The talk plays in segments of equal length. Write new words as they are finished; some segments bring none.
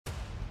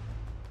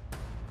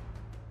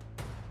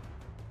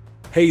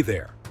Hey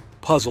there,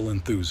 puzzle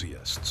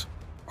enthusiasts.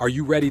 Are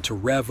you ready to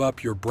rev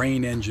up your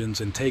brain engines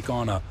and take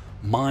on a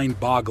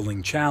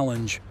mind-boggling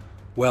challenge?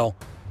 Well,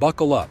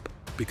 buckle up,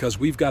 because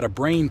we've got a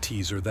brain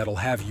teaser that'll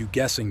have you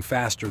guessing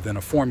faster than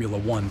a Formula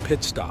One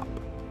pit stop.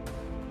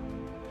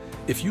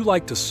 If you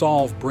like to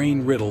solve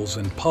brain riddles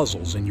and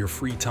puzzles in your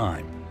free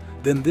time,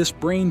 then this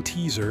brain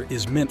teaser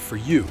is meant for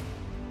you.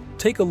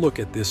 Take a look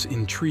at this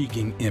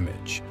intriguing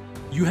image.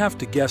 You have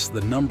to guess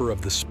the number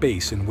of the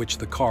space in which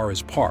the car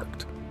is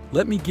parked.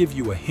 Let me give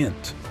you a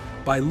hint.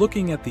 By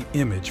looking at the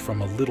image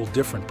from a little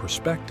different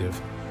perspective,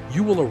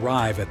 you will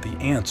arrive at the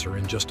answer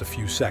in just a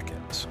few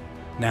seconds.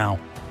 Now,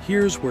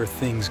 here's where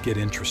things get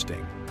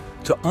interesting.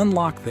 To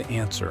unlock the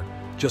answer,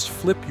 just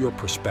flip your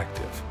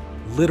perspective,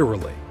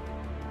 literally.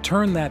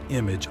 Turn that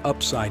image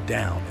upside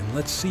down and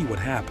let's see what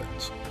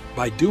happens.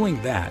 By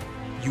doing that,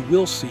 you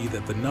will see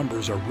that the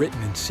numbers are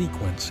written in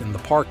sequence in the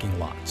parking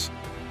lots.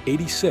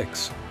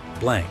 86,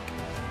 blank,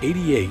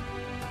 88,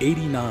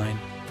 89,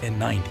 and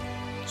 90.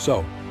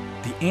 So,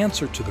 the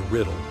answer to the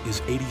riddle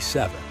is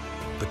 87.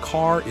 The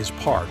car is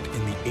parked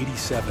in the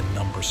 87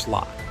 number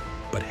slot.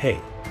 But hey,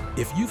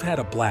 if you've had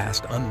a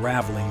blast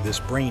unraveling this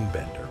brain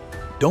bender,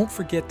 don't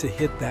forget to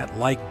hit that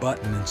like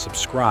button and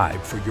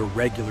subscribe for your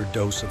regular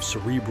dose of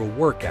cerebral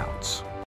workouts.